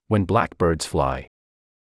When blackbirds fly.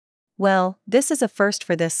 Well, this is a first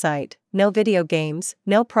for this site. No video games,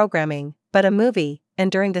 no programming, but a movie,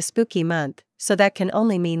 and during the spooky month, so that can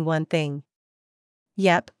only mean one thing.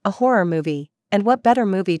 Yep, a horror movie, and what better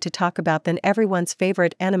movie to talk about than everyone's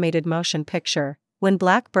favorite animated motion picture, When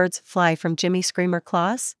Blackbirds Fly from Jimmy Screamer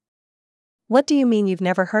Claus? What do you mean you've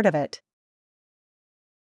never heard of it?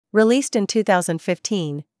 Released in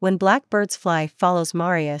 2015, When Blackbirds Fly follows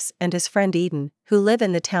Marius and his friend Eden, who live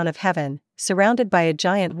in the town of Heaven, surrounded by a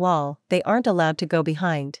giant wall they aren't allowed to go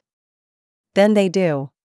behind. Then they do.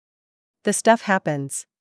 The stuff happens.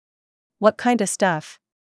 What kind of stuff?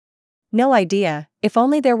 No idea. If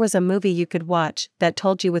only there was a movie you could watch that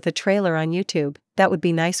told you with a trailer on YouTube, that would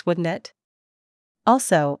be nice, wouldn't it?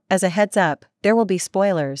 Also, as a heads up, there will be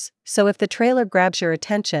spoilers, so if the trailer grabs your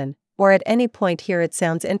attention, or at any point here it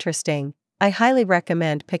sounds interesting, I highly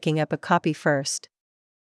recommend picking up a copy first.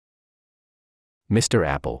 Mr.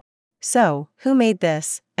 Apple. So, who made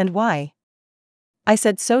this, and why? I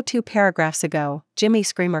said so 2 paragraphs ago, Jimmy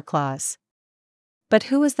Screamer Claus. But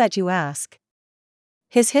who is that, you ask?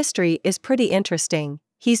 His history is pretty interesting.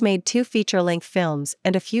 He's made 2 feature-length films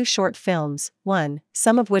and a few short films,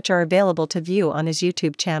 some of which are available to view on his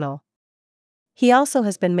YouTube channel. He also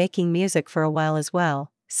has been making music for a while as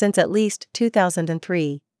well, since at least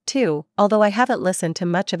 2003, too, although I haven't listened to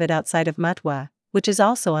much of it outside of Mutwa, which is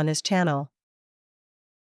also on his channel.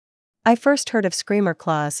 I first heard of Screamer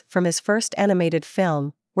Claus from his first animated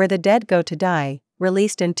film, Where the Dead Go to Die,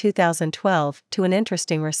 released in 2012, to an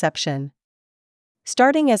interesting reception.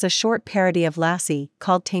 Starting as a short parody of Lassie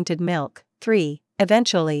called Tainted Milk,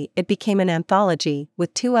 eventually it became an anthology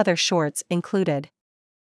with 2 other shorts included.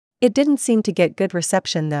 It didn't seem to get good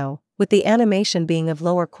reception though, with the animation being of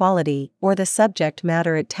lower quality or the subject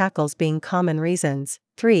matter it tackles being common reasons,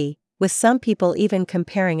 with some people even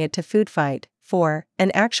comparing it to Food Fight,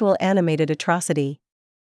 an actual animated atrocity.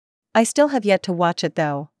 I still have yet to watch it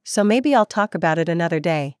though, so maybe I'll talk about it another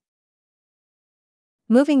day.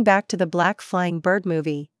 Moving back to the Black Flying Bird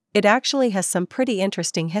movie, it actually has some pretty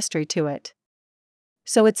interesting history to it.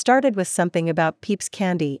 So it started with something about Peeps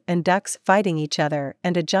candy and ducks fighting each other,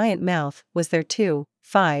 and a giant mouth was there too.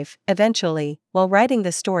 Eventually, while writing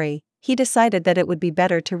the story, he decided that it would be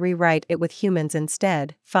better to rewrite it with humans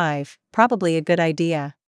instead. Probably a good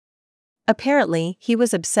idea. Apparently, he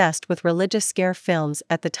was obsessed with religious scare films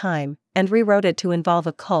at the time, and rewrote it to involve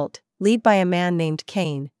a cult, led by a man named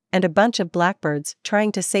Cain, and a bunch of blackbirds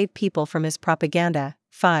trying to save people from his propaganda.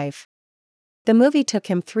 The movie took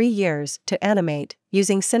him 3 years to animate,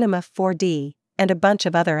 using Cinema 4D, and a bunch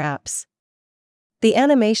of other apps. The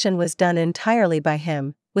animation was done entirely by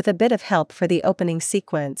him, with a bit of help for the opening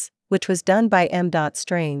sequence, which was done by M.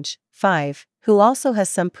 Strange, who also has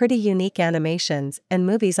some pretty unique animations and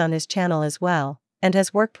movies on his channel as well, and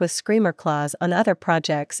has worked with Screamer Claus on other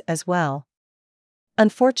projects as well.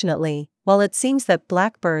 Unfortunately, while it seems that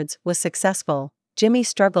Blackbirds was successful, Jimmy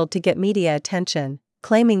struggled to get media attention,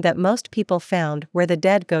 claiming that most people found Where the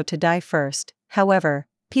Dead Go to Die first. However,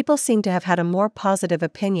 people seem to have had a more positive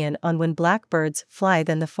opinion on When Blackbirds Fly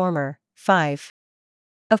than the former.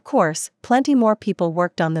 Of course, plenty more people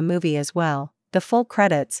worked on the movie as well. The full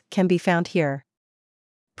credits can be found here.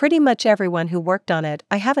 Pretty much everyone who worked on it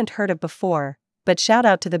I haven't heard of before, but shout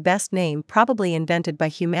out to the best name probably invented by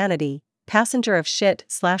humanity, Passenger of Shit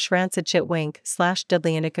 / Rancid Shit Wink /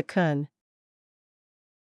 Dudley in a Cocoon.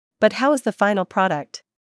 But how is the final product?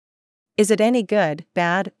 Is it any good,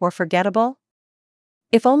 bad, or forgettable?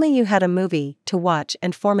 If only you had a movie to watch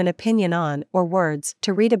and form an opinion on, or words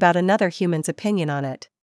to read about another human's opinion on it.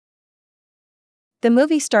 The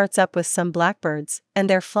movie starts up with some blackbirds, and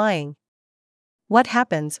they're flying. What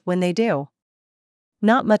happens when they do?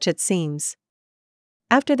 Not much, it seems.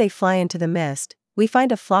 After they fly into the mist, we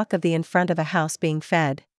find a flock of them in front of a house being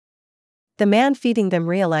fed. The man feeding them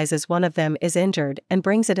realizes one of them is injured and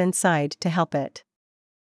brings it inside to help it.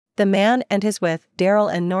 The man and his wife,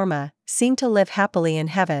 Daryl and Norma, seem to live happily in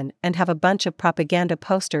heaven and have a bunch of propaganda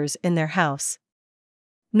posters in their house.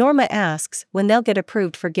 Norma asks when they'll get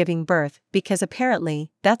approved for giving birth, because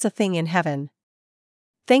apparently, that's a thing in heaven.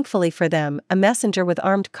 Thankfully for them, a messenger with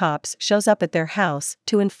armed cops shows up at their house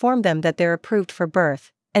to inform them that they're approved for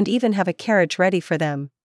birth, and even have a carriage ready for them.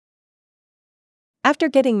 After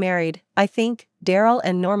getting married, I think, Daryl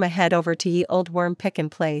and Norma head over to Ye Old Worm Pickin'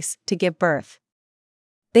 Place to give birth.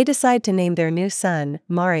 They decide to name their new son,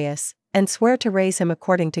 Marius, and swear to raise him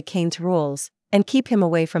according to Cain's rules, and keep him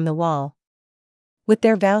away from the wall. With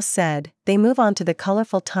their vows said, they move on to the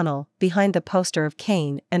colorful tunnel behind the poster of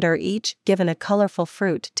Cain and are each given a colorful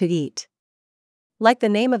fruit to eat. Like the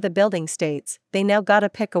name of the building states, they now gotta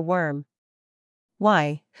pick a worm.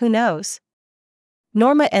 Why, who knows?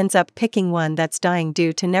 Norma ends up picking one that's dying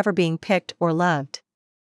due to never being picked or loved.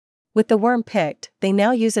 With the worm picked, they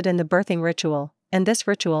now use it in the birthing ritual, and this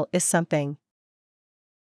ritual is something.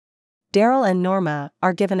 Daryl and Norma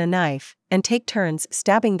are given a knife and take turns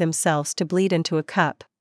stabbing themselves to bleed into a cup.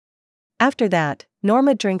 After that,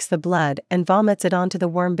 Norma drinks the blood and vomits it onto the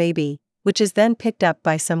worm baby, which is then picked up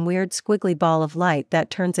by some weird squiggly ball of light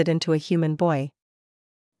that turns it into a human boy.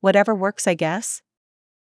 Whatever works, I guess?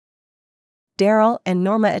 Daryl and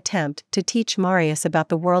Norma attempt to teach Marius about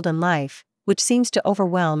the world and life, which seems to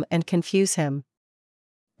overwhelm and confuse him.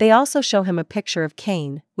 They also show him a picture of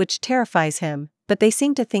Cain, which terrifies him, but they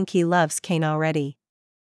seem to think he loves Cain already.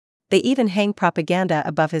 They even hang propaganda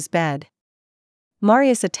above his bed.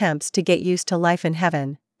 Marius attempts to get used to life in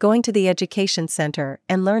heaven, going to the education center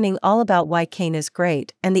and learning all about why Cain is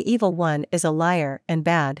great and the evil one is a liar and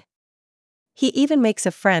bad. He even makes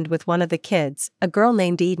a friend with one of the kids, a girl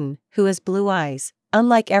named Eden, who has blue eyes,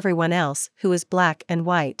 unlike everyone else who is black and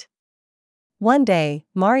white. One day,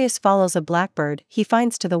 Marius follows a blackbird he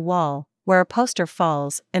finds to the wall, where a poster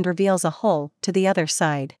falls and reveals a hole to the other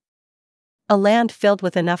side. A land filled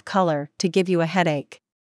with enough color to give you a headache.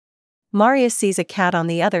 Marius sees a cat on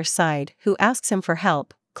the other side who asks him for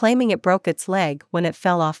help, claiming it broke its leg when it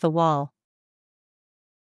fell off the wall.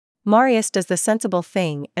 Marius does the sensible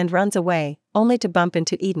thing and runs away, only to bump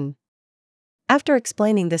into Eden. After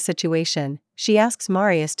explaining the situation, she asks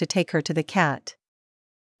Marius to take her to the cat.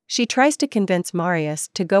 She tries to convince Marius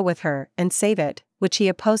to go with her and save it, which he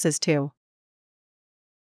opposes to.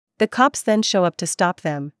 The cops then show up to stop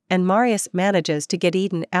them, and Marius manages to get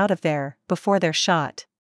Eden out of there before they're shot.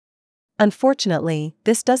 Unfortunately,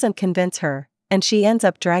 this doesn't convince her, and she ends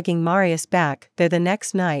up dragging Marius back there the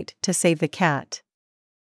next night to save the cat.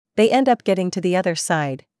 They end up getting to the other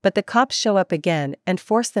side, but the cops show up again and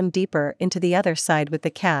force them deeper into the other side with the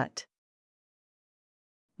cat.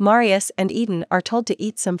 Marius and Eden are told to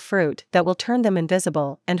eat some fruit that will turn them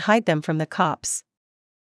invisible and hide them from the cops.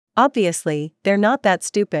 Obviously, they're not that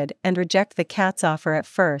stupid and reject the cat's offer at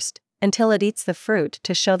first, until it eats the fruit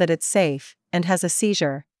to show that it's safe, and has a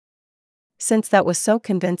seizure. Since that was so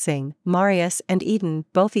convincing, Marius and Eden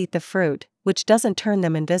both eat the fruit, which doesn't turn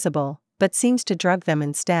them invisible, but seems to drug them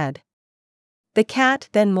instead. The cat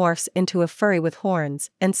then morphs into a furry with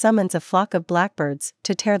horns and summons a flock of blackbirds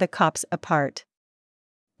to tear the cops apart.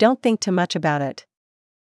 Don't think too much about it.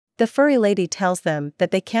 The furry lady tells them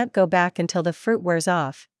that they can't go back until the fruit wears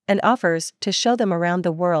off, and offers to show them around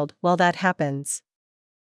the world while that happens.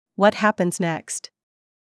 What happens next?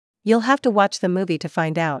 You'll have to watch the movie to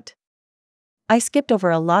find out. I skipped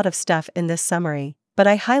over a lot of stuff in this summary, but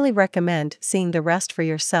I highly recommend seeing the rest for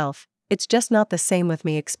yourself. It's just not the same with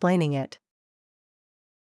me explaining it.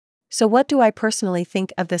 So what do I personally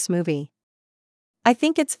think of this movie? I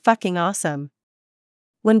think it's fucking awesome.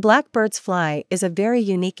 When Blackbirds Fly is a very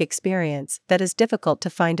unique experience that is difficult to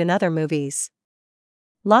find in other movies.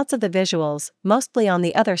 Lots of the visuals, mostly on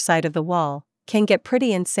the other side of the wall, can get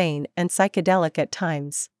pretty insane and psychedelic at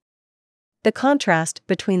times. The contrast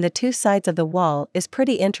between the two sides of the wall is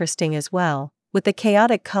pretty interesting as well, with the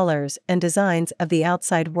chaotic colors and designs of the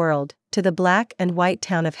outside world, to the black and white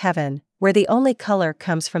town of heaven, where the only color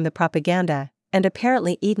comes from the propaganda, and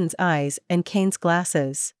apparently Eden's eyes and Cain's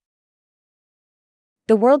glasses.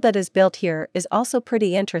 The world that is built here is also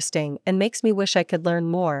pretty interesting and makes me wish I could learn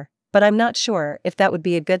more, but I'm not sure if that would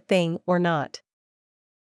be a good thing or not.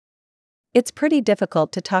 It's pretty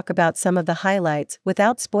difficult to talk about some of the highlights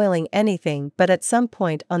without spoiling anything, but at some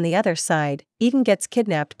point on the other side, Eden gets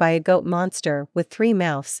kidnapped by a goat monster with 3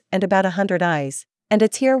 mouths and about 100 eyes, and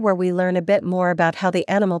it's here where we learn a bit more about how the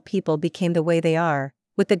animal people became the way they are,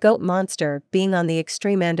 with the goat monster being on the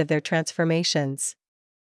extreme end of their transformations.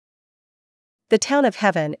 The town of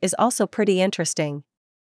heaven is also pretty interesting.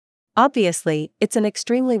 Obviously, it's an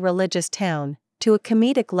extremely religious town, to a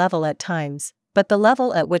comedic level at times, but the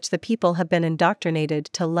level at which the people have been indoctrinated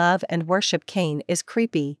to love and worship Cain is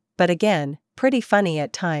creepy, but again, pretty funny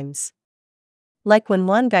at times. Like when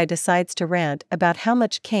one guy decides to rant about how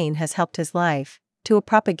much Cain has helped his life, to a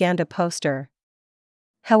propaganda poster.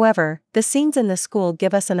 However, the scenes in the school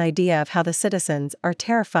give us an idea of how the citizens are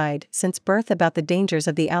terrified since birth about the dangers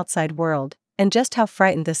of the outside world, and just how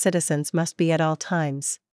frightened the citizens must be at all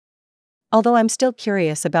times. Although I'm still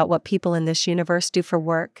curious about what people in this universe do for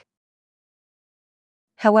work.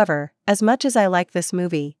 However, as much as I like this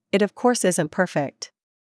movie, it of course isn't perfect.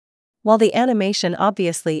 While the animation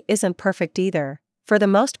obviously isn't perfect either, for the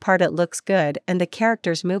most part it looks good and the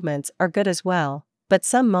characters' movements are good as well, but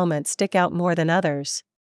some moments stick out more than others.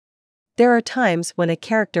 There are times when a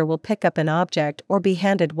character will pick up an object or be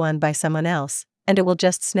handed one by someone else, and it will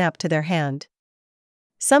just snap to their hand.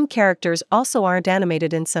 Some characters also aren't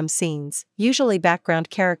animated in some scenes, usually background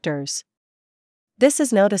characters. This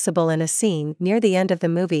is noticeable in a scene near the end of the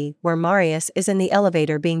movie where Marius is in the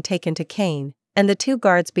elevator being taken to Kane, and the two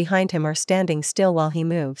guards behind him are standing still while he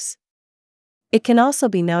moves. It can also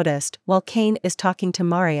be noticed while Kane is talking to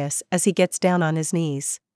Marius as he gets down on his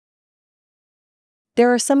knees.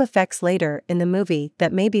 There are some effects later in the movie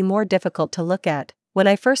that may be more difficult to look at. When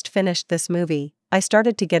I first finished this movie, I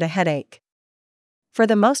started to get a headache. For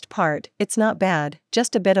the most part, it's not bad,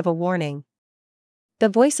 just a bit of a warning. The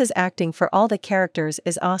voices acting for all the characters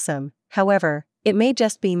is awesome, however, it may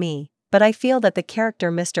just be me, but I feel that the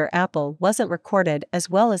character Mr. Apple wasn't recorded as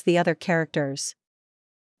well as the other characters.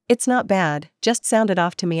 It's not bad, just sounded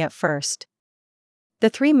off to me at first. The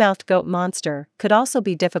three-mouthed goat monster could also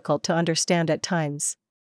be difficult to understand at times.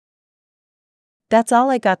 That's all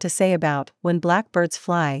I got to say about When Blackbirds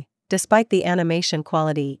Fly. Despite the animation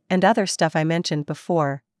quality and other stuff I mentioned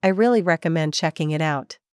before, I really recommend checking it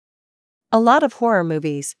out. A lot of horror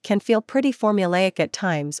movies can feel pretty formulaic at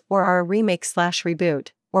times or are a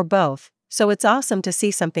remake/reboot, or both, so it's awesome to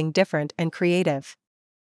see something different and creative.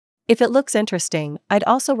 If it looks interesting, I'd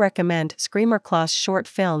also recommend Screamer Claw's short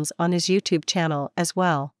films on his YouTube channel as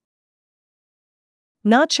well.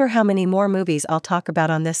 Not sure how many more movies I'll talk about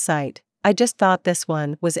on this site, I just thought this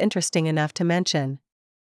one was interesting enough to mention.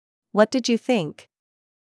 What did you think?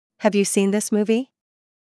 Have you seen this movie?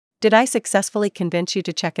 Did I successfully convince you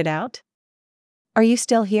to check it out? Are you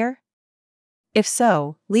still here? If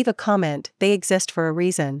so, leave a comment, they exist for a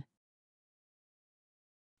reason.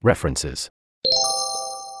 References.